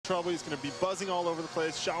trouble. He's going to be buzzing all over the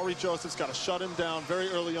place. Shalrie Joseph's got to shut him down very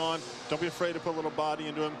early on. Don't be afraid to put a little body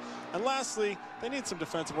into him. And lastly, they need some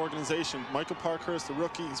defensive organization. Michael Parkhurst, the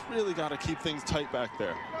rookie, he's really got to keep things tight back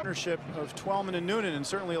there. Partnership of Twellman and Noonan, and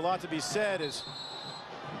certainly a lot to be said as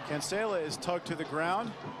Cancela is tugged to the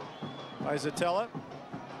ground by Szetela,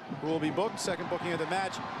 who will be booked. Second booking of the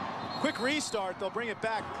match. Quick restart, they'll bring it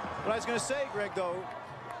back. But I was going to say, Greg, though,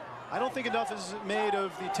 I don't think enough is made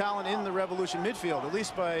of the talent in the Revolution midfield, at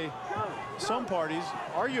least by some parties,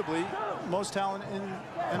 arguably most talent in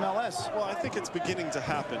MLS. Well, I think it's beginning to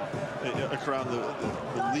happen around the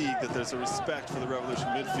league, that there's a respect for the Revolution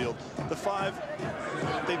midfield. The five,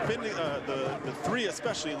 they've been, the three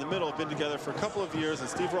especially in the middle, have been together for a couple of years, and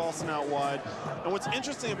Steve Ralston out wide. And what's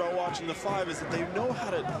interesting about watching the five is that they know how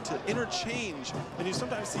to interchange, and you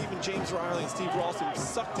sometimes see even James Riley and Steve Ralston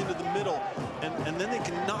sucked into the middle, and then they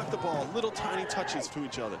can knock the ball, little tiny touches to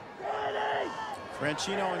each other.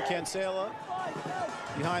 Franchino and Cancela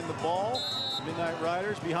behind the ball. Midnight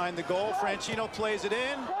Riders behind the goal. Franchino plays it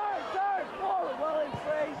in.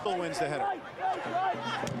 Buddle wins the header.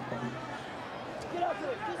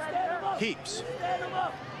 Heaps.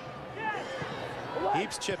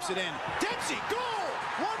 Heaps chips it in. Dempsey, goal!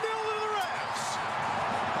 1-0 to the Revs.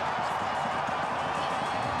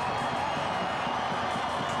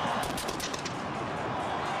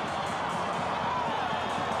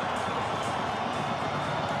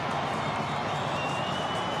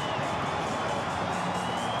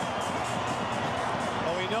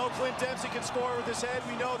 Clint Dempsey can score with his head.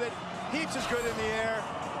 We know that Heaps is good in the air.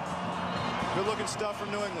 Good looking stuff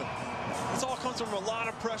from New England. This all comes from a lot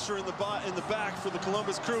of pressure in the back for the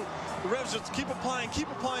Columbus Crew. The Revs just keep applying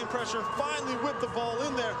pressure, and finally whip the ball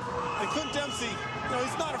in there. And Clint Dempsey, you know,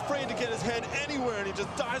 he's not afraid to get his head anywhere, and he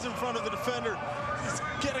just dives in front of the defender. He's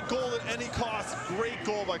get a goal at any cost. Great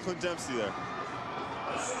goal by Clint Dempsey there.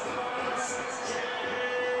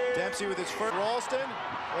 Dempsey with his first. Ralston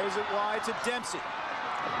plays it wide to Dempsey.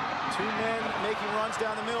 Two men making runs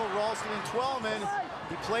down the middle, Ralston and Twellman.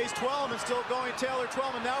 He plays Twellman, still going Taylor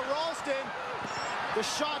Twellman. Now Ralston, the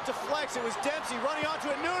shot deflects. It was Dempsey running onto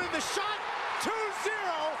it. Noonan, the shot, 2-0.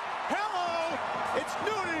 Hello, it's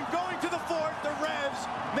Noonan going to the fourth. The Revs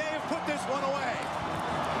may have put this one away.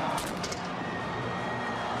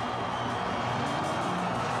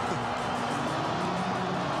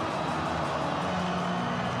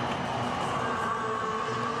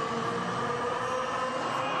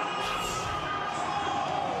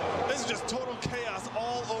 Just total chaos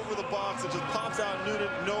all over the box. It just pops out Noonan,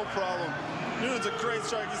 no problem. Noonan's a great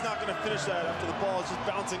strike. He's not going to finish that after the ball is just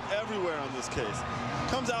bouncing everywhere on this case.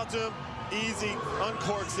 Comes out to him, easy,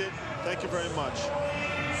 uncorks it. Thank you very much.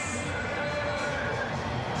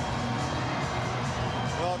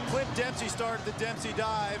 Well, Clint Dempsey started the Dempsey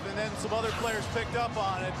dive, and then some other players picked up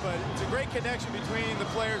on it, but it's a great connection between the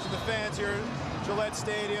players and the fans here at Gillette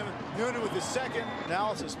Stadium. Noonan with his second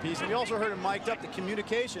analysis piece, and we also heard him mic'd up the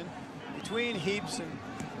communication between Heaps and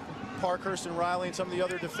Parkhurst and Riley and some of the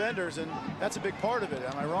other defenders, and that's a big part of it.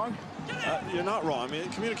 Am I wrong? You're not wrong. I mean,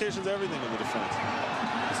 communication's everything in the defense.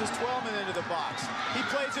 This is Twellman into the box. He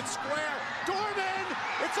plays it square. Dorman!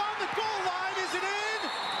 It's on the goal line. Is it in?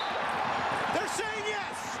 They're saying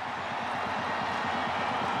yes.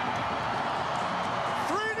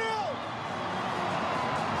 3-0.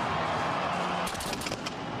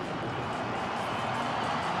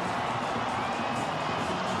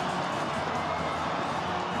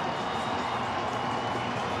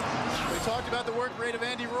 Talked about the work rate of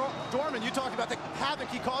Andy Dorman. You talked about the havoc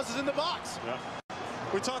he causes in the box. Yeah.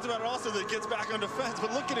 We talked about it also that he gets back on defense,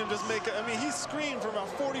 but look at him just make I mean, he screamed for about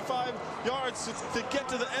 45 yards to get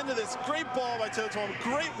to the end of this. Great ball by Taylor Twellman.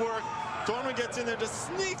 Great work. Dorman gets in there, just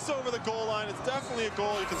sneaks over the goal line. It's definitely a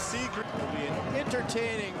goal. You can see. It'll be an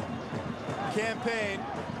entertaining campaign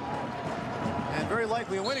and very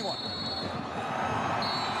likely a winning one.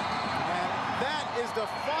 And that is the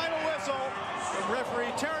final whistle from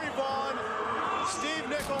referee Terry Vaughn. Steve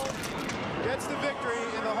Nickel gets the victory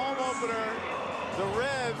in the home opener. The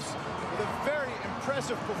Revs with a very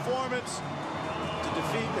impressive performance to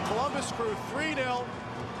defeat the Columbus Crew 3-0.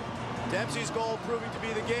 Dempsey's goal proving to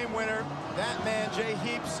be the game winner. That man, Jay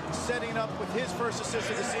Heaps, setting up with his first assist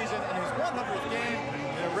of the season and his 100th game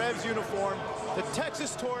in a Revs uniform. The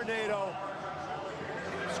Texas Tornado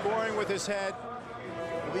scoring with his head.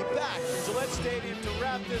 We'll be back in Gillette Stadium to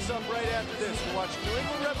wrap this up right after this. We're watching New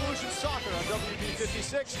England Revolution Soccer on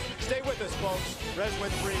WB56. Stay with us, folks. Revs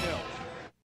win 3-0.